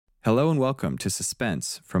Hello and welcome to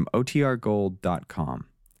Suspense from OTRGold.com.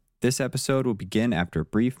 This episode will begin after a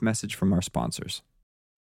brief message from our sponsors.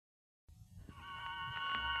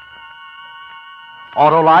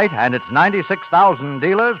 Autolite and its 96,000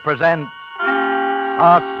 dealers present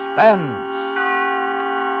Suspense.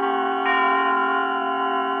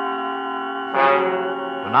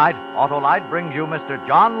 Tonight, Autolite brings you Mr.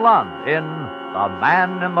 John Lund in The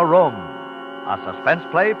Man in the Room, a suspense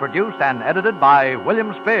play produced and edited by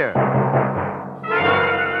William Spear.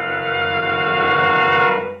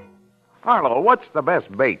 Harlow, what's the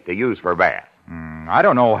best bait to use for bass? I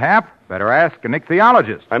don't know, Hap. Better ask an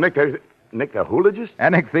ichthyologist. A nyctohologist?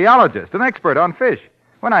 An ichthyologist, an expert on fish.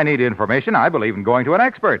 When I need information, I believe in going to an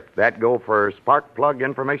expert. That go for spark plug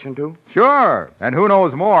information, too? Sure. And who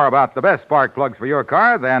knows more about the best spark plugs for your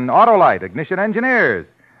car than Autolite ignition engineers,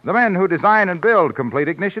 the men who design and build complete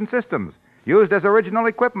ignition systems, used as original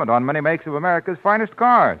equipment on many makes of America's finest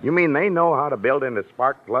cars. You mean they know how to build into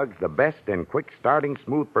spark plugs the best in quick starting,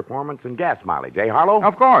 smooth performance, and gas mileage, eh, Harlow?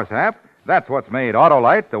 Of course, Hap. That's what's made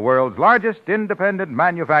Autolite the world's largest independent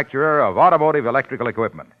manufacturer of automotive electrical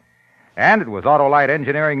equipment. And it was Autolite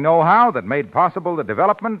engineering know-how that made possible the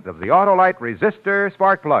development of the Autolite Resistor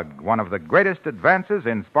spark plug, one of the greatest advances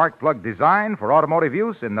in spark plug design for automotive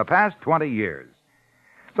use in the past 20 years.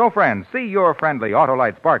 So, friends, see your friendly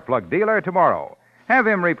Autolite spark plug dealer tomorrow. Have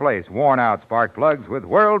him replace worn-out spark plugs with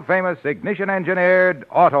world-famous ignition-engineered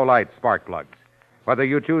Autolite spark plugs. Whether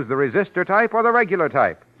you choose the resistor type or the regular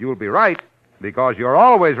type, you'll be right, because you're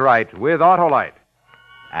always right with Autolite.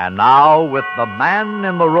 And now, with The Man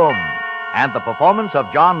in the Room and the performance of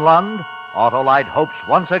John Lund, Autolite hopes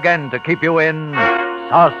once again to keep you in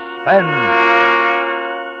suspense.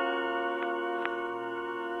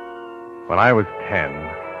 When I was 10,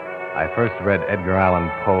 I first read Edgar Allan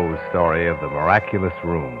Poe's story of the miraculous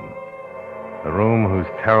room. The room whose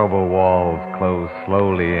terrible walls closed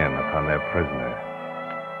slowly in upon their prisoner.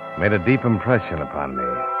 Made a deep impression upon me.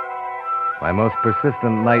 My most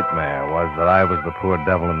persistent nightmare was that I was the poor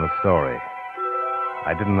devil in the story.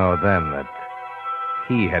 I didn't know then that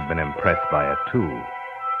he had been impressed by it too,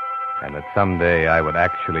 and that someday I would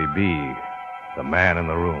actually be the man in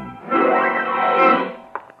the room.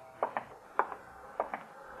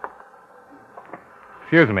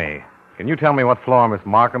 Excuse me. Can you tell me what floor Miss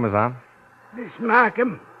Markham is on? Miss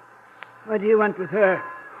Markham? What do you want with her?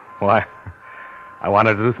 Why, I want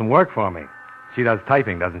her to do some work for me. She does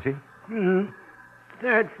typing, doesn't she?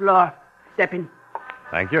 Third floor. Step in.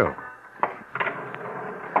 Thank you.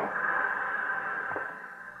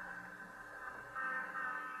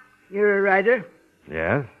 You're a writer?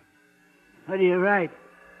 Yes? What do you write?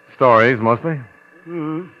 Stories, mostly.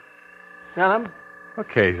 Sell 'em?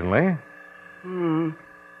 Occasionally.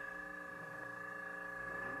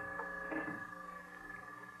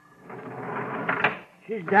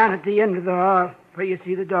 She's down at the end of the hall, where you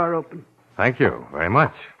see the door open. Thank you very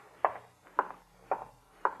much.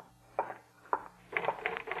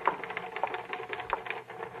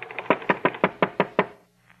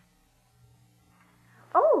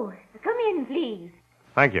 Oh, come in, please.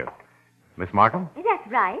 Thank you. Miss Markham? That's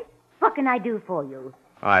right. What can I do for you?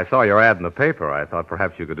 I saw your ad in the paper. I thought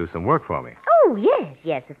perhaps you could do some work for me. Oh,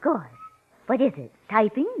 yes, of course. What is it?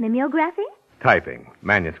 Typing? Mimeography? Typing.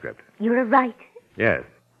 Manuscript. You're a writer? Yes.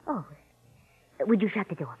 Oh. Would you shut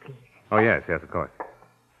the door, please? Oh, yes, of course.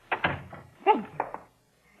 Thank you.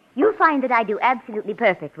 You'll find that I do absolutely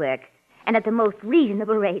perfect work, and at the most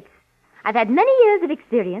reasonable rates. I've had many years of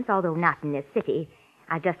experience, although not in this city.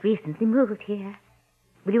 I've just recently moved here.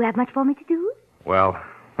 Will you have much for me to do? Well,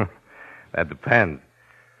 that depends.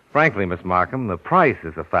 Frankly, Miss Markham, the price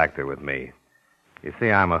is a factor with me. You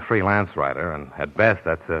see, I'm a freelance writer, and at best,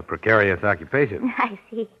 that's a precarious occupation. I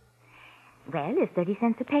see. Well, is 30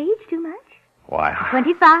 cents a page too much? Why?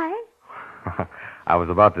 25? I was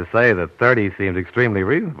about to say that 30 seems extremely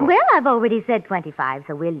reasonable. Well, I've already said 25,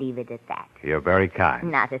 so we'll leave it at that. You're very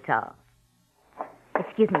kind. Not at all.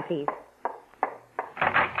 Excuse me, please.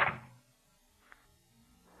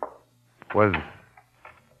 Was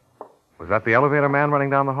that the elevator man running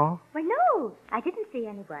down the hall? Well, no, I didn't see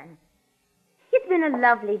anyone. It's been a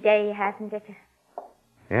lovely day, hasn't it?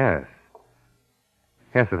 Yes.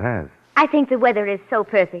 Yes, it has. I think the weather is so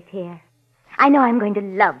perfect here. I know I'm going to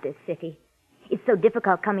love this city. It's so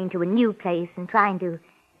difficult coming to a new place and trying to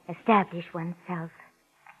establish oneself,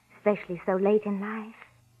 especially so late in life.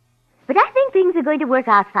 But I think things are going to work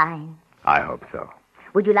out fine. I hope so.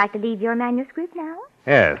 Would you like to leave your manuscript now?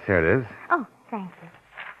 Yes, here it is. Oh, thank you.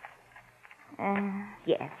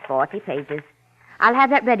 Yes, 40 pages. I'll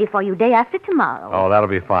have that ready for you day after tomorrow. Oh, that'll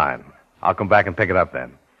be fine. I'll come back and pick it up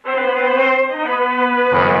then.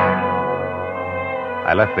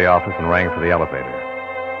 I left the office and rang for the elevator.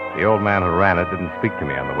 The old man who ran it didn't speak to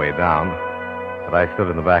me on the way down, but I stood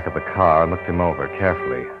in the back of the car and looked him over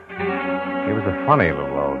carefully. He was a funny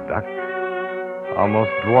little old duck,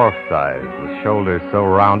 almost dwarf-sized, with shoulders so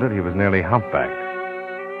rounded he was nearly humpbacked.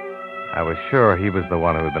 I was sure he was the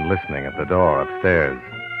one who had been listening at the door upstairs.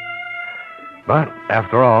 But,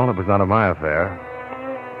 after all, it was none of my affair.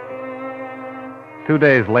 2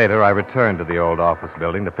 days later, I returned to the old office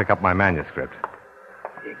building to pick up my manuscript.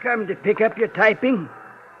 You come to pick up your typing?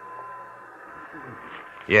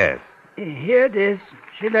 Yes. Here it is.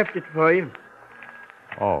 She left it for you.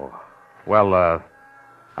 Oh. Well,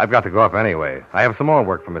 I've got to go up anyway. I have some more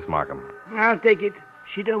work for Miss Markham. I'll take it.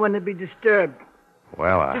 She don't want to be disturbed.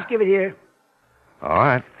 Well, Just give it here. All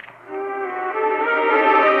right.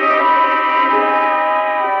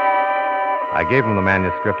 I gave him the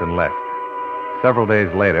manuscript and left. Several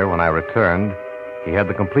days later, when I returned, he had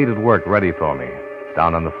the completed work ready for me,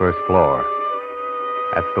 down on the first floor.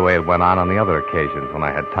 That's the way it went on the other occasions when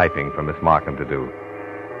I had typing for Miss Markham to do.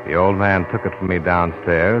 The old man took it from me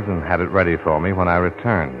downstairs and had it ready for me when I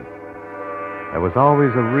returned. There was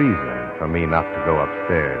always a reason for me not to go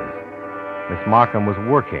upstairs. Miss Markham was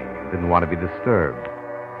working and didn't want to be disturbed.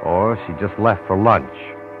 Or she just left for lunch.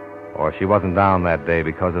 Or she wasn't down that day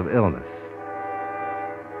because of illness.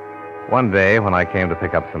 One day, when I came to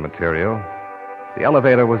pick up some material, the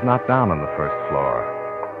elevator was not down on the first floor,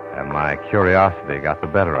 and my curiosity got the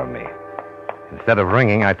better of me. Instead of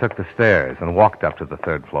ringing, I took the stairs and walked up to the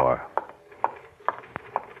third floor.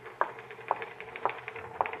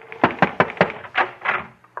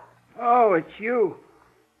 Oh, it's you.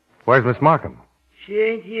 Where's Miss Markham? She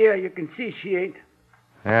ain't here. You can see she ain't.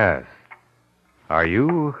 Yes. Are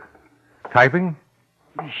you typing?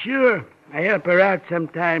 Sure. I help her out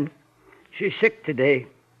sometimes. She's sick today.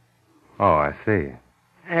 Oh, I see.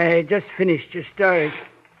 I just finished your story.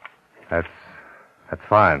 That's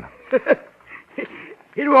fine.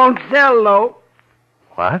 It won't sell, though.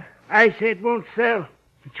 What? I say it won't sell.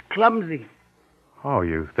 It's clumsy. Oh,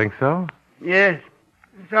 you think so? Yes.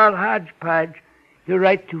 It's all hodgepodge. You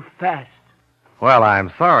write too fast. Well, I'm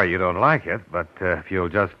sorry you don't like it, but if you'll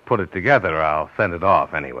just put it together, I'll send it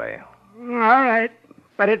off anyway. All right.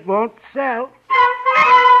 But it won't sell.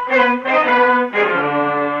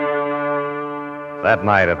 That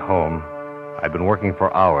night at home, I'd been working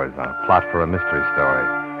for hours on a plot for a mystery story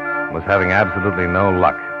and was having absolutely no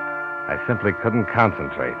luck. I simply couldn't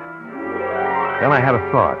concentrate. Then I had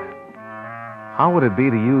a thought. How would it be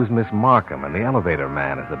to use Miss Markham and the elevator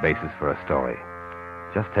man as a basis for a story?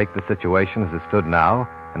 Just take the situation as it stood now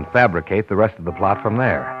and fabricate the rest of the plot from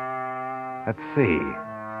there. Let's see.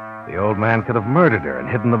 The old man could have murdered her and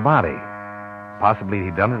hidden the body. Possibly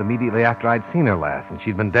he'd done it immediately after I'd seen her last, and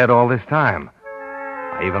she'd been dead all this time.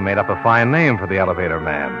 I even made up a fine name for the elevator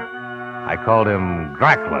man. I called him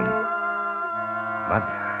Dracklin. But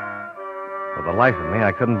for the life of me,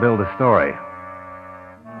 I couldn't build a story.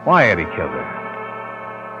 Why had he killed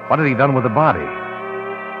her? What had he done with the body?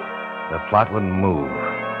 The plot wouldn't move.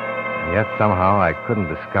 And yet somehow I couldn't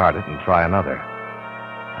discard it and try another.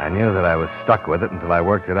 I knew that I was stuck with it until I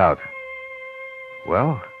worked it out.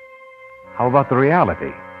 Well, how about the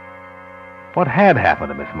reality? What had happened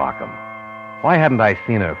to Miss Markham? Why hadn't I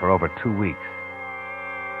seen her for over 2 weeks?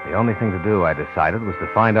 The only thing to do, I decided, was to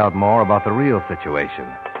find out more about the real situation.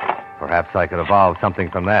 Perhaps I could evolve something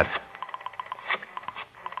from that.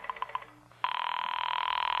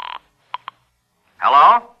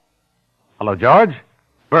 Hello? Hello, George?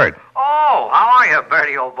 Bert. Oh, how are you,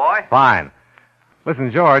 Bertie, old boy? Fine.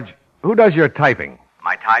 Listen, George, who does your typing?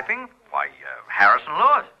 My typing? Why, Harrison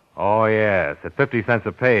Lewis. Oh, yes, at 50 cents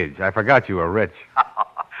a page. I forgot you were rich.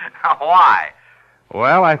 Why?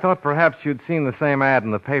 Well, I thought perhaps you'd seen the same ad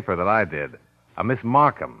in the paper that I did. A Miss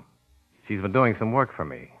Markham. She's been doing some work for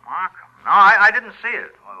me. Markham? No, I didn't see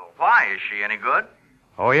it. Well, why? Is she any good?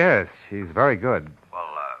 Oh, yes, she's very good.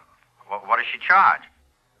 Well, what does she charge?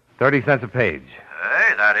 30 cents a page.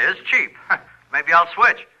 Hey, that is cheap. Maybe I'll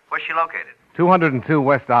switch. Where's she located? 202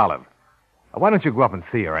 West Olive. Why don't you go up and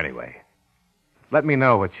see her anyway? Let me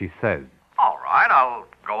know what she says. All right, I'll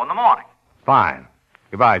go in the morning. Fine.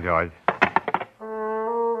 Goodbye, George.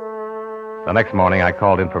 The next morning, I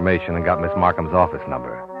called information and got Miss Markham's office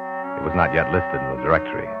number. It was not yet listed in the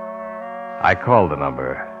directory. I called the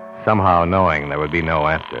number, somehow knowing there would be no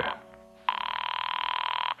answer.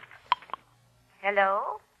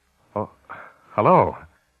 Hello? Oh, hello.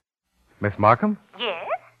 Miss Markham? Yes?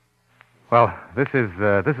 Well, this is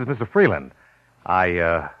Mr. Freeland.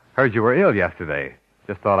 I heard you were ill yesterday.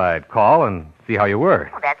 Just thought I'd call and see how you were.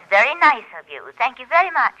 Oh, that's very nice of you. Thank you very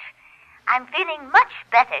much. I'm feeling much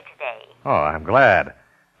better today. Oh, I'm glad.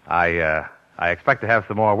 I expect to have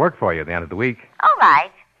some more work for you at the end of the week. All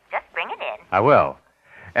right. Just bring it in. I will.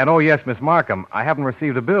 And, oh, yes, Miss Markham, I haven't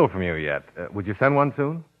received a bill from you yet. Would you send one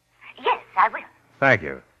soon? Yes, I will. Thank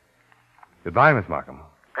you. Goodbye, Miss Markham.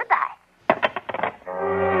 Goodbye.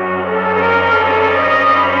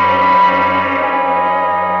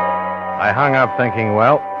 I hung up thinking,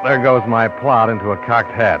 well, there goes my plot into a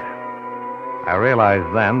cocked hat. I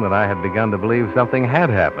realized then that I had begun to believe something had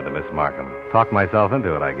happened to Miss Markham. Talked myself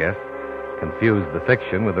into it, I guess. Confused the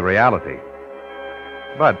fiction with the reality.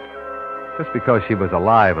 But just because she was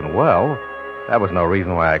alive and well, that was no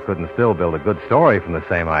reason why I couldn't still build a good story from the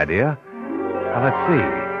same idea. Now, let's see.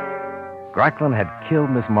 Gracklin had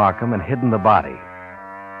killed Miss Markham and hidden the body.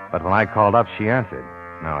 But when I called up, she answered.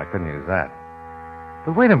 No, I couldn't use that.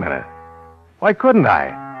 But wait a minute. Why couldn't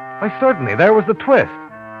I? Why, certainly, there was the twist.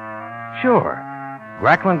 Sure,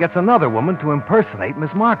 Gracklin gets another woman to impersonate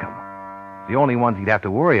Miss Markham. The only ones he'd have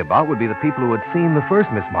to worry about would be the people who had seen the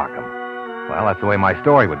first Miss Markham. Well, that's the way my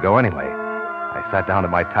story would go anyway. I sat down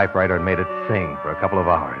at my typewriter and made it sing for a couple of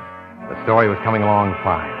hours. The story was coming along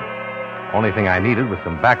fine. Only thing I needed was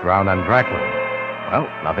some background on Gracklin. Well,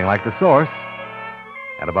 nothing like the source.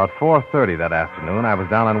 At about 4:30 that afternoon, I was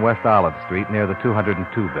down on West Olive Street near the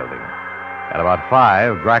 202 building. At about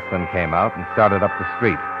 5, Gracklin came out and started up the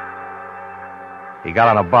street. He got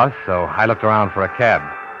on a bus, so I looked around for a cab.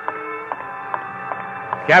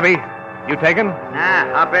 Cabby, you taken?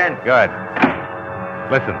 Nah, hop in. Good.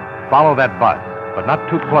 Listen, follow that bus, but not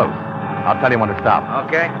too close. I'll tell you when to stop.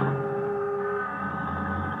 Okay.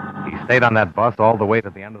 He stayed on that bus all the way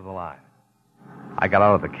to the end of the line. I got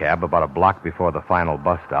out of the cab about a block before the final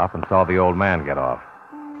bus stop and saw the old man get off.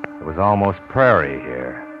 It was almost prairie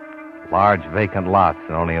here. Large vacant lots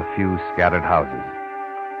and only a few scattered houses.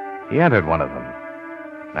 He entered one of them.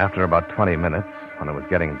 After about 20 minutes, when it was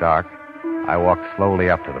getting dark, I walked slowly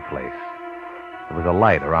up to the place. There was a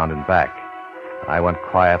light around and back. I went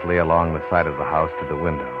quietly along the side of the house to the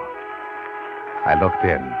window. I looked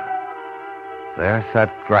in. There sat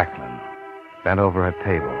Gracklin, bent over a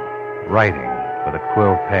table, writing with a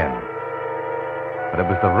quill pen. But it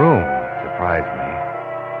was the room that surprised me.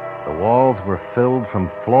 The walls were filled from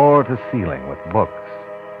floor to ceiling with books.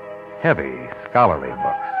 Heavy, scholarly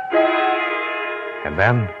books. And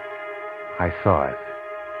then I saw it.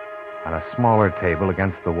 On a smaller table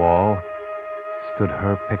against the wall stood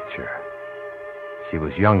her picture. She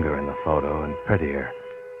was younger in the photo and prettier,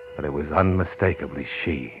 but it was unmistakably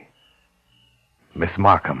she. Miss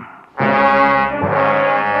Markham.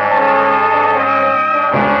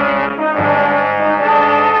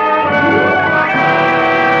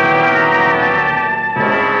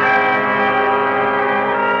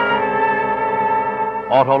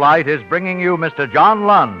 Autolite is bringing you Mr. John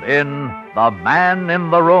Lund in The Man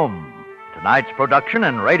in the Room. Tonight's production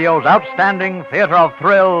in radio's outstanding theater of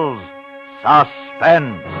thrills,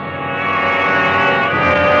 Suspense.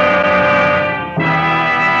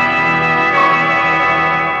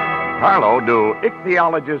 Harlow, do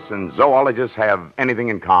ichthyologists and zoologists have anything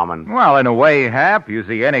in common? Well, in a way, Hap, you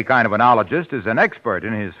see, any kind of an ologist is an expert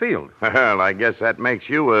in his field. Well, I guess that makes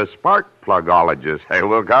you a spark plugologist, hey,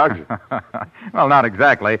 Wilcox? Well, not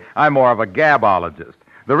exactly. I'm more of a gabologist.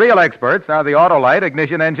 The real experts are the Autolite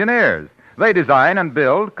ignition engineers. They design and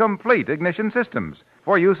build complete ignition systems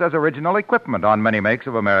for use as original equipment on many makes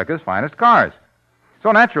of America's finest cars.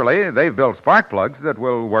 So naturally, they've built spark plugs that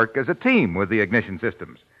will work as a team with the ignition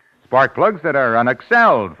systems. Spark plugs that are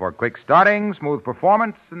unexcelled for quick starting, smooth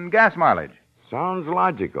performance, and gas mileage. Sounds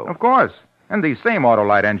logical. Of course. And these same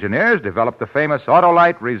Autolite engineers developed the famous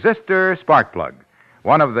Autolite resistor spark plug,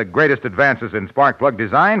 one of the greatest advances in spark plug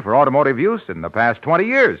design for automotive use in the past 20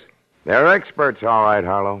 years. They're experts, all right,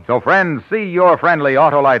 Harlow. So, friends, see your friendly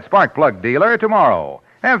Autolite spark plug dealer tomorrow.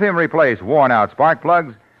 Have him replace worn-out spark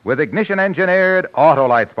plugs with ignition-engineered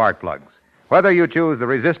Autolite spark plugs. Whether you choose the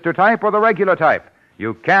resistor type or the regular type,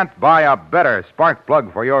 you can't buy a better spark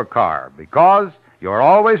plug for your car because you're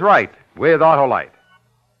always right with Autolite.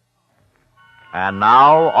 And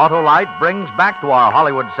now, Autolite brings back to our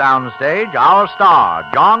Hollywood soundstage our star,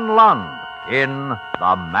 John Lund, in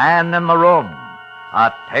The Man in the Room,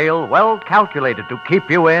 a tale well calculated to keep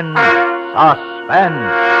you in suspense.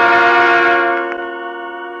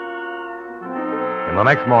 In the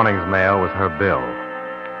next morning's mail was her bill.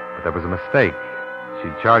 But there was a mistake.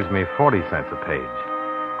 She'd charged me 40 cents a page.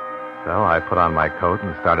 So I put on my coat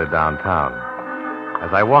and started downtown. As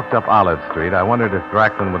I walked up Olive Street, I wondered if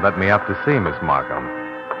Gracklin would let me up to see Miss Markham.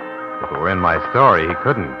 If it were in my story, he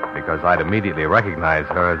couldn't, because I'd immediately recognize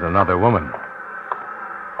her as another woman.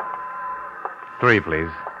 3, please.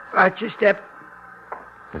 Watch your step.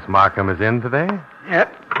 Miss Markham is in today?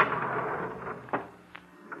 Yep.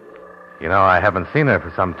 You know, I haven't seen her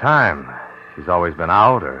for some time. She's always been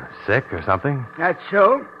out or sick or something. That's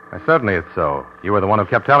so? Certainly it's so. You were the one who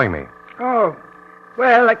kept telling me. Oh.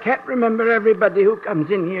 Well, I can't remember everybody who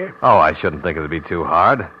comes in here. Oh, I shouldn't think it would be too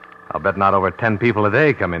hard. I'll bet not over 10 people a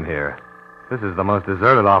day come in here. This is the most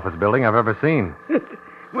deserted office building I've ever seen.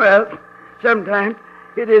 Well, sometimes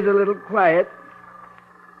it is a little quiet.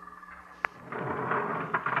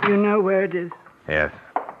 You know where it is? Yes.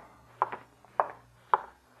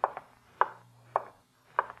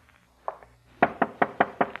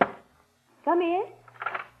 Come in.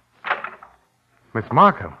 Miss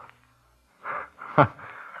Markham.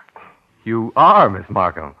 You are Miss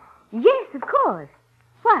Markham. Yes, of course.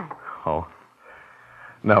 Why? Oh,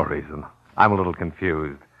 no reason. I'm a little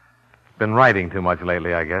confused. Been writing too much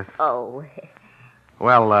lately, I guess. Oh,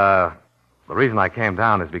 Well, the reason I came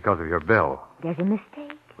down is because of your bill. there's a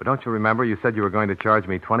mistake. But don't you remember you said you were going to charge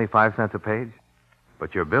me 25 cents a page?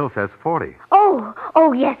 But your bill says 40.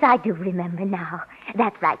 Oh, yes, I do remember now.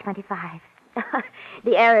 That's right, 25.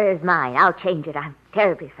 The error is mine. I'll change it. I'm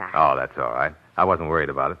terribly sorry. Oh, that's all right. I wasn't worried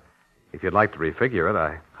about it. If you'd like to refigure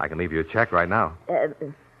it, I can leave you a check right now.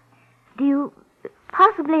 Do you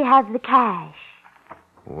possibly have the cash?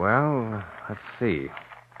 Well, let's see.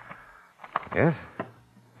 Yes?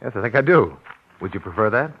 Yes, I think I do. Would you prefer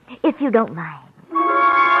that? If you don't mind.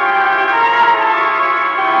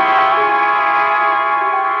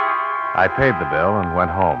 I paid the bill and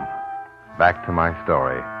went home. Back to my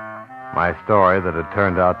story. My story that had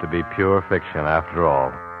turned out to be pure fiction after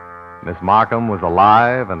all. Miss Markham was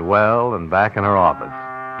alive and well and back in her office,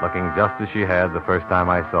 looking just as she had the first time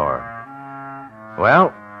I saw her.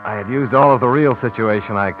 Well, I had used all of the real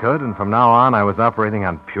situation I could, and from now on I was operating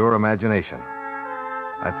on pure imagination.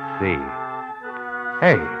 Let's see.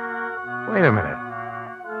 Hey, wait a minute.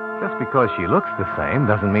 Just because she looks the same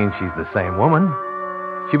doesn't mean she's the same woman.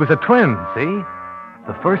 She was a twin, see?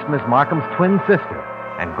 The first Miss Markham's twin sister,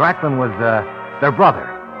 and Gracklin was, their brother.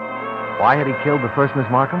 Why had he killed the first Miss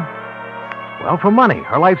Markham? Well, for money,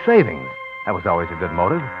 her life savings. That was always a good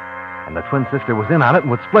motive. And the twin sister was in on it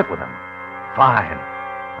and would split with him. Fine.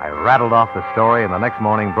 I rattled off the story, and the next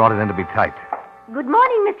morning brought it in to be typed. Good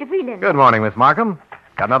morning, Mr. Freeland. Good morning, Miss Markham.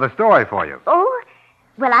 Got another story for you. Oh,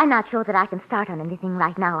 well, I'm not sure that I can start on anything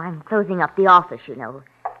right now. I'm closing up the office, you know.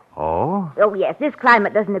 Oh? Oh, yes, this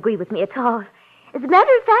climate doesn't agree with me at all. As a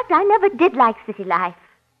matter of fact, I never did like city life.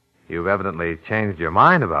 You've evidently changed your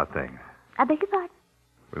mind about things. I beg your pardon?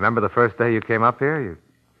 Remember the first day you came up here?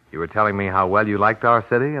 You were telling me how well you liked our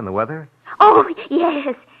city and the weather? Oh,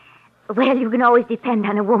 yes. Well, you can always depend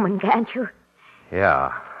on a woman, can't you?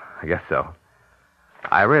 Yeah, I guess so.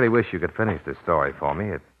 I really wish you could finish this story for me.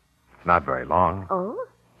 It's not very long. Oh?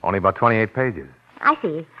 Only about 28 pages. I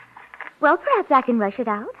see. Well, perhaps I can rush it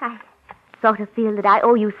out. I sort of feel that I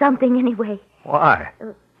owe you something anyway. Why?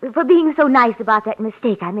 For being so nice about that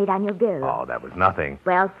mistake I made on your bill. Oh, that was nothing.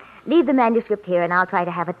 Well, leave the manuscript here, and I'll try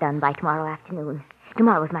to have it done by tomorrow afternoon.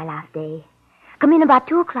 Tomorrow's my last day. Come in about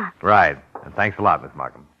 2 o'clock. Right. And thanks a lot, Miss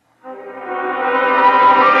Markham.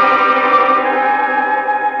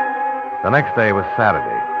 The next day was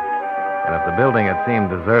Saturday. And if the building had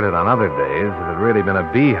seemed deserted on other days, it had really been a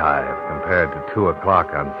beehive compared to 2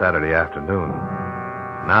 o'clock on Saturday afternoon.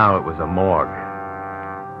 Now it was a morgue.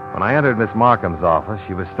 When I entered Miss Markham's office,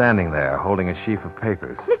 she was standing there holding a sheaf of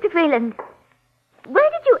papers. Mr. Freeland, where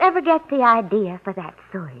did you ever get the idea for that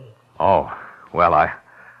story? Oh, well, I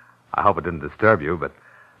hope it didn't disturb you, but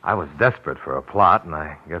I was desperate for a plot, and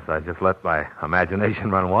I guess I just let my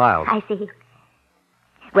imagination run wild. I see.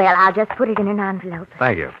 Well, I'll just put it in an envelope.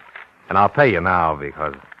 Thank you. And I'll pay you now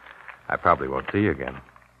because I probably won't see you again.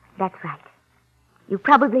 That's right. You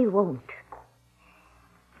probably won't.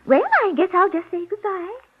 Well, I guess I'll just say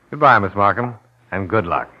goodbye. Goodbye, Miss Markham, and good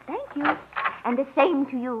luck. Thank you. And the same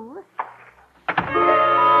to you.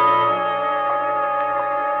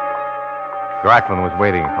 Gracklin was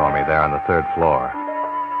waiting for me there on the 3rd floor.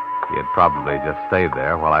 He had probably just stayed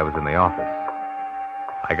there while I was in the office.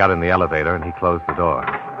 I got in the elevator, and he closed the door.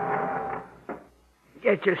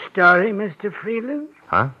 Get your story, Mr. Freeland?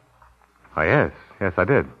 Huh? Oh, yes. Yes, I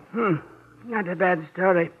did. Not a bad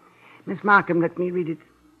story. Miss Markham let me read it.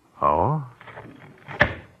 Oh?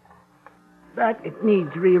 But it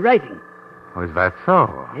needs rewriting. Oh, is that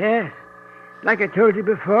so? Yes. Like I told you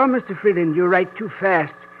before, Mr. Freeland, you write too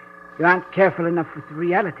fast. You aren't careful enough with the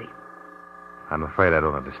reality. I'm afraid I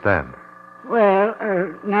don't understand. Well,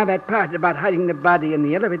 now that part about hiding the body in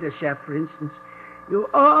the elevator shaft, for instance, you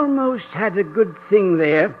almost had a good thing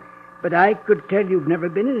there, but I could tell you've never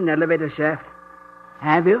been in an elevator shaft.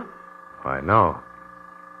 Have you? I know.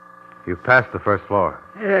 You've passed the 1st floor.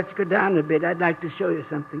 Let's go down a bit. I'd like to show you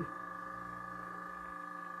something.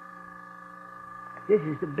 This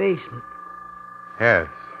is the basement. Yes,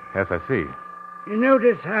 I see. You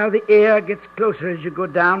notice how the air gets closer as you go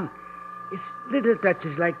down? It's little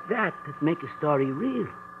touches like that that make a story real.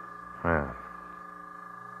 Yeah.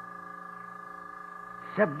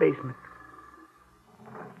 Sub-basement.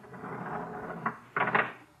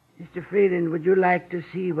 Mr. Freeland, would you like to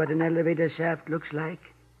see what an elevator shaft looks like?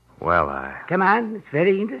 Well, Come on, it's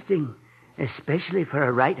very interesting, especially for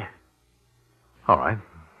a writer. All right.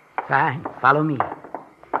 Fine, follow me.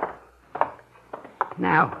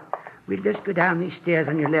 Now, we'll just go down these stairs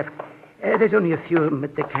on your left. There's only a few of them,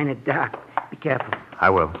 but they're kind of dark. Be careful. I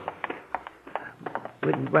will.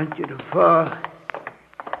 Wouldn't want you to fall.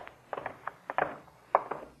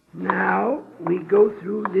 Now, we go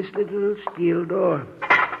through this little steel door.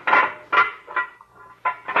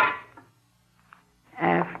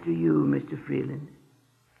 After you, Mr. Freeland.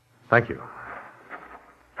 Thank you.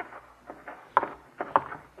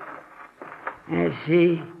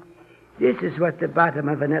 See, this is what the bottom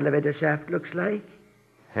of an elevator shaft looks like.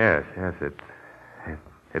 Yes,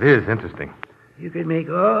 it is interesting. You could make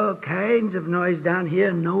all kinds of noise down here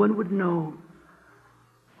and no one would know.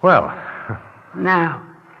 Well, Now,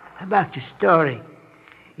 about your story.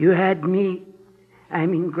 You had me,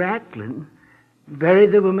 Gracklin, bury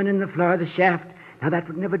the woman in the floor of the shaft. Now, that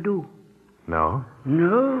would never do. no.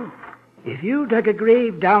 No. If you dug a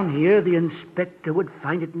grave down here, the inspector would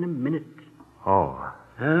find it in a minute. Oh,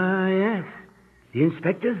 Yes. The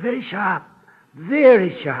inspector's very sharp.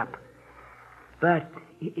 Very sharp. But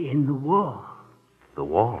in the wall. the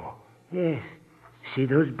wall. Yes. See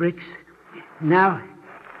those bricks? Now,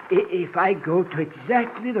 if I go to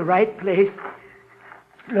exactly the right place,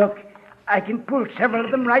 look, I can pull several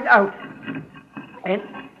of them right out. And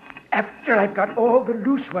after I've got all the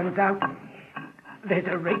loose ones out, there's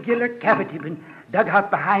a regular cavity been dug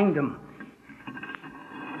out behind them.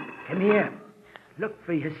 Come here. Look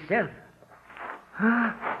for yourself.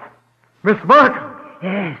 Miss Markham!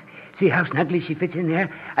 Yes. See how snugly she fits in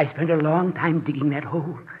there? I spent a long time digging that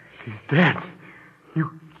hole. She's dead.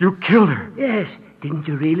 You killed her. Yes. Didn't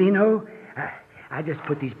you really know? I'll just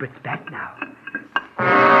put these bricks back now.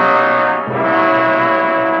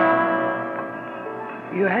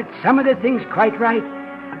 You had some of the things quite right.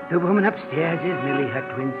 The woman upstairs is Millie, her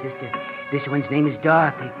twin sister. This one's name is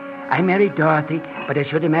Dorothy. I married Dorothy, but I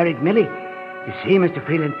should have married Millie. You see, Mr.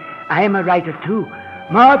 Freeland, I am a writer, too.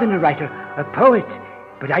 More than a writer, a poet.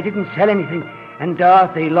 But I didn't sell anything, and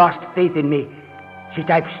Dorothy lost faith in me. She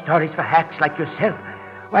typed stories for hacks like yourself,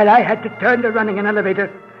 while I had to turn to running an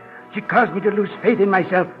elevator. She caused me to lose faith in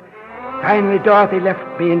myself. Finally, Dorothy left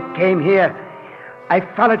me and came here. I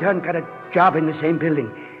followed her and got a job in the same building.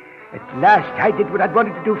 At last, I did what I'd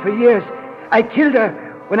wanted to do for years. I killed her.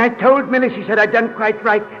 When I told Millie, she said I'd done quite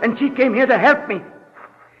right, and she came here to help me.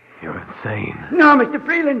 You're insane. No, Mr.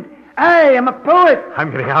 Freeland. I am a poet.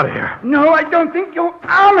 I'm getting out of here. No, I don't think you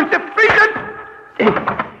are, Mr. Freeland.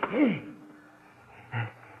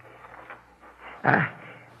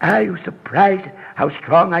 Are you surprised how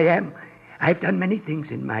strong I am? I've done many things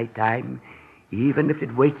in my time, even if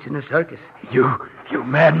it waits in a circus. You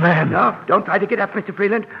madman. No, don't try to get up, Mr.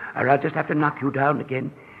 Freeland, or I'll just have to knock you down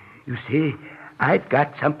again. You see, I've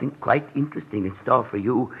got something quite interesting in store for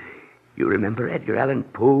you. You remember Edgar Allan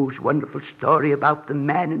Poe's wonderful story about the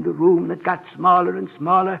man in the room that got smaller and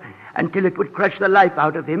smaller until it would crush the life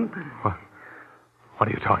out of him? What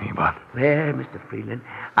are you talking about? Well, Mr. Freeland,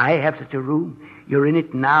 I have such a room. You're in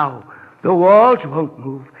it now. The walls won't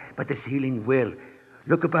move, but the ceiling will.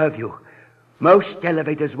 Look above you. Most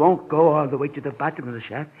elevators won't go all the way to the bottom of the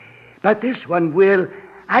shaft, but this one will.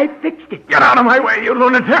 I fixed it. Get out of my way, you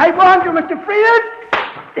lunatic! I warned you, Mr. Freeland!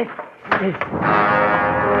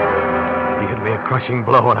 He hit me a crushing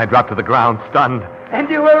blow, and I dropped to the ground, stunned. And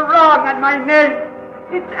you were wrong on my name.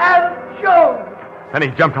 It's Al Jones. Then he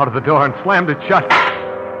jumped out of the door and slammed it shut.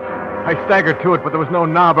 I staggered to it, but there was no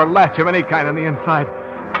knob or latch of any kind on the inside.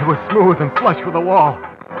 It was smooth and flush with the wall.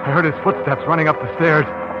 I heard his footsteps running up the stairs.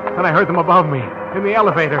 Then I heard them above me, in the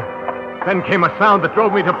elevator. Then came a sound that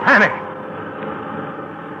drove me to panic.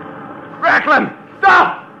 Racklin,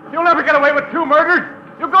 stop! You'll never get away with 2 murders.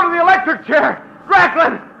 You'll go to the electric chair.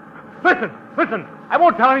 Racklin! Listen. I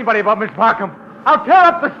won't tell anybody about Miss Markham. I'll tear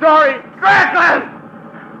up the story. Racklin!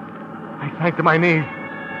 I sank to my knees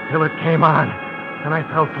till it came on. Then I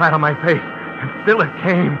fell flat on my face, and still it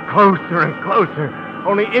came closer and closer,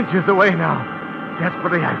 only inches away now.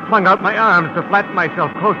 Desperately, I flung out my arms to flatten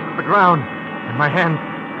myself closer to the ground, and my hand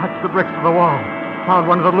touched the bricks of the wall, found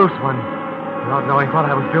one of the loose ones. Without knowing what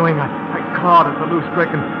I was doing, I clawed at the loose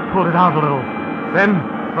brick and pulled it out a little. Then,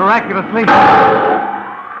 miraculously, the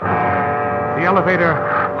elevator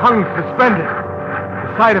hung suspended.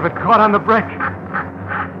 side of it caught on the brick.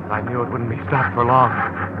 I knew it wouldn't be stopped for long.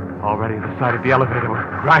 Already the side of the elevator was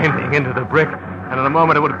grinding into the brick, and in a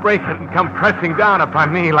moment it would break it and come pressing down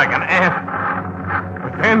upon me like an ant.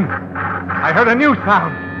 But then I heard a new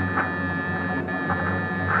sound.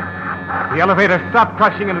 The elevator stopped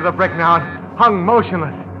crushing into the brick now and hung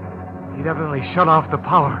motionless. He'd evidently shut off the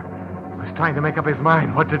power. He was trying to make up his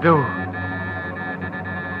mind what to do.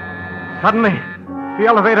 Suddenly, the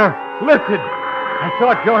elevator lifted. I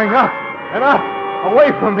saw it going up and up,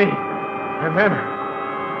 away from me. And then,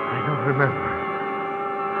 I don't remember.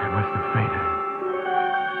 I must have fainted.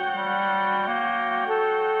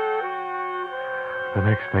 The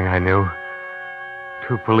next thing I knew,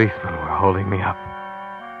 2 policemen were holding me up,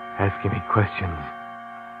 asking me questions.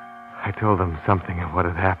 I told them something of what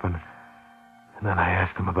had happened, and then I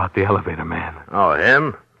asked them about the elevator man. Oh,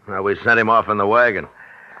 him? Well, we sent him off in the wagon.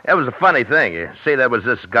 It was a funny thing. You see, there was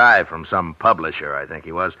this guy from some publisher, I think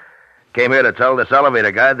he was. Came here to tell this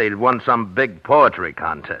elevator guy they'd won some big poetry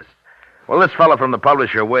contest. Well, this fellow from the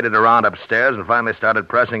publisher waited around upstairs and finally started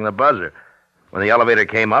pressing the buzzer. When the elevator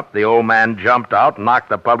came up, the old man jumped out, knocked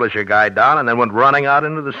the publisher guy down, and then went running out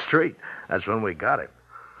into the street. That's when we got him.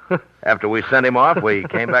 After we sent him off, we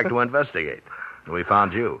came back to investigate. We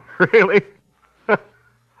found you. Really?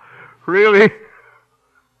 Really?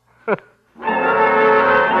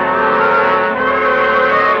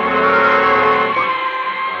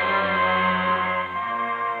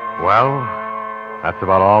 Well, that's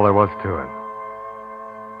about all there was to it.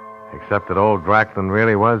 Except that old Dracklin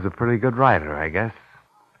really was a pretty good writer, I guess.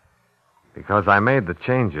 Because I made the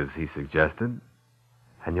changes he suggested.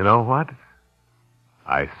 And you know what?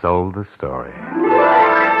 I sold the story.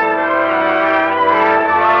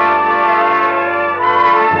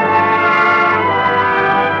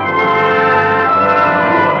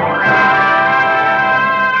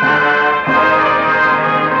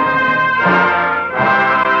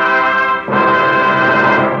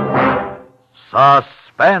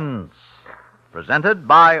 Suspense. Presented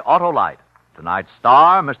by Autolite. Tonight's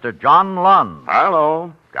star, Mr. John Lund.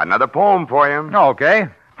 Hello. Got another poem for you. Okay.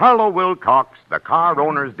 Harlow Wilcox, the car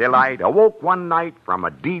owner's delight, awoke one night from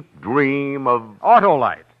a deep dream of...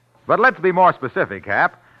 Autolite. But let's be more specific,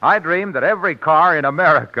 Hap. I dreamed that every car in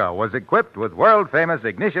America was equipped with world-famous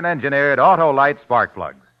ignition-engineered Autolite spark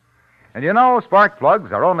plugs. And you know, spark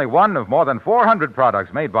plugs are only one of more than 400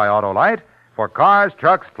 products made by Autolite for cars,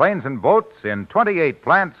 trucks, planes, and boats in 28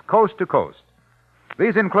 plants coast to coast.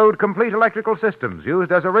 These include complete electrical systems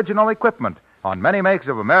used as original equipment on many makes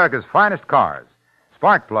of America's finest cars.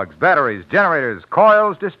 Spark plugs, batteries, generators,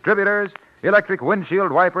 coils, distributors, electric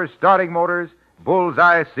windshield wipers, starting motors,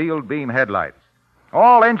 bullseye sealed beam headlights.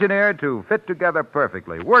 All engineered to fit together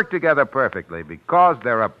perfectly, work together perfectly, because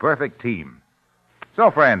they're a perfect team.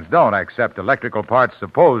 So, friends, don't accept electrical parts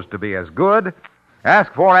supposed to be as good.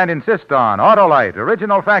 Ask for and insist on Autolite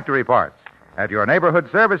original factory parts at your neighborhood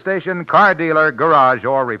service station, car dealer, garage,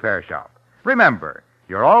 or repair shop. Remember,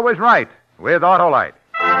 you're always right with Autolite.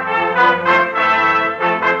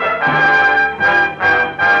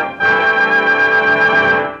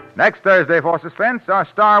 Next Thursday for Suspense, our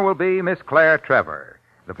star will be Miss Claire Trevor.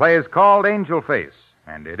 The play is called Angel Face,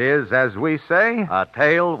 and it is, as we say... A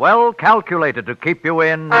tale well calculated to keep you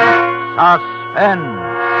in suspense.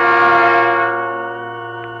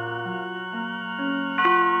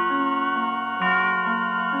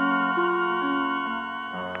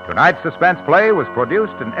 Tonight's suspense play was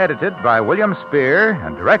produced and edited by William Spear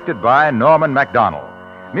and directed by Norman MacDonald.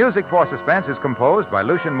 Music for Suspense is composed by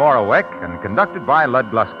Lucien Moraweck and conducted by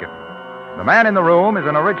Lud Gluskin. The Man in the Room is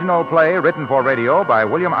an original play written for radio by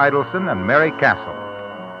William Idelson and Mary Castle.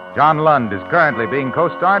 John Lund is currently being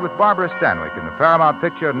co-starred with Barbara Stanwyck in the Paramount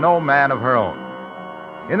picture No Man of Her Own.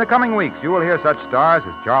 In the coming weeks, you will hear such stars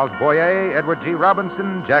as Charles Boyer, Edward G.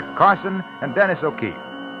 Robinson, Jack Carson, and Dennis O'Keefe.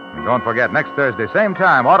 And don't forget, next Thursday, same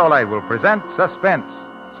time, Autolite will present Suspense,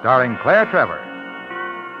 starring Claire Trevor.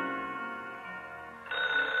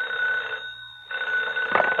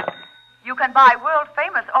 You can buy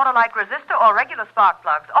world-famous Autolite resistor or regular spark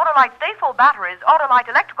plugs, Autolite stay-full batteries, Autolite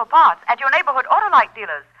electrical parts at your neighborhood Autolite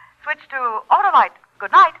dealers. Switch to Autolite.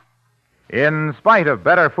 Good night. In spite of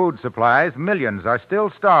better food supplies, millions are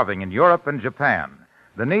still starving in Europe and Japan.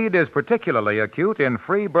 The need is particularly acute in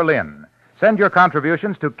Free Berlin. Send your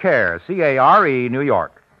contributions to CARE, C-A-R-E, New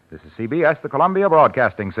York. This is CBS, the Columbia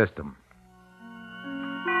Broadcasting System.